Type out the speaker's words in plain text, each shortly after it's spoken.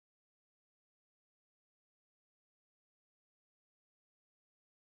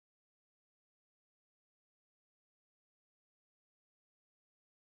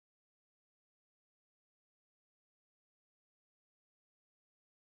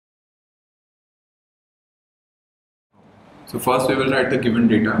So first we will write the given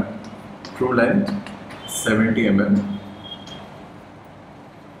data. True length 70 mm,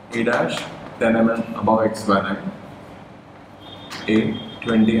 A dash 10 mm above XY line, A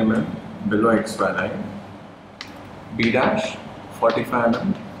 20 mm below XY line, B dash 45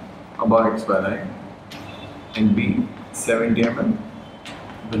 mm above XY line, and B 70 mm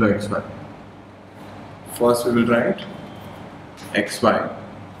below XY line. First we will write XY,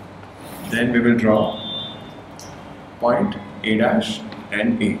 then we will draw point A dash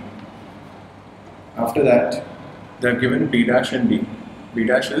and A. After that, they are given B dash and B. B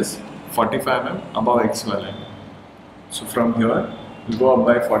dash is 45 mm above XY line. So from here, we go up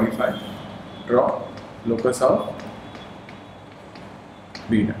by 45, draw locus of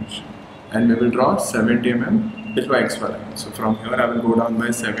B dash, and we will draw 70 mm below XY line. So from here, I will go down by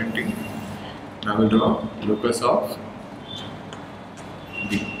 70. I will draw locus of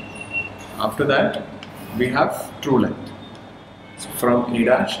B. After that, we have true length. So from A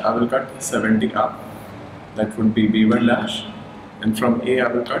dash, I will cut 70 up. That would be B1 dash. And from A, I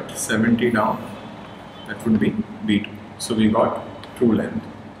will cut 70 down. That would be B2. So we got true length.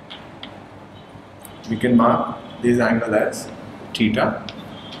 We can mark this angle as theta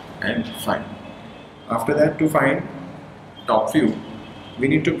and phi. After that, to find top view, we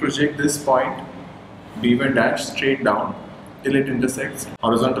need to project this point B1 dash straight down till it intersects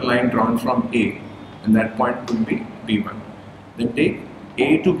horizontal line drawn from A, and that point would be B1. Then take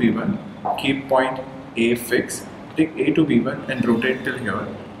A to B1, keep point A fixed, take A to B1 and rotate till here.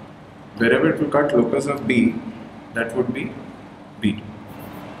 Wherever it will cut locus of B, that would be B.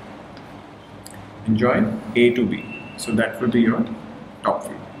 And join A to B. So that will be your top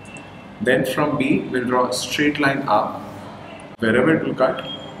view. Then from B, we'll draw a straight line up. Wherever it will cut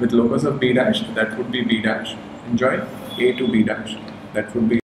with locus of B dash, that would be B dash. And join A to B dash, that would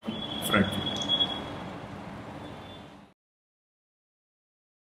be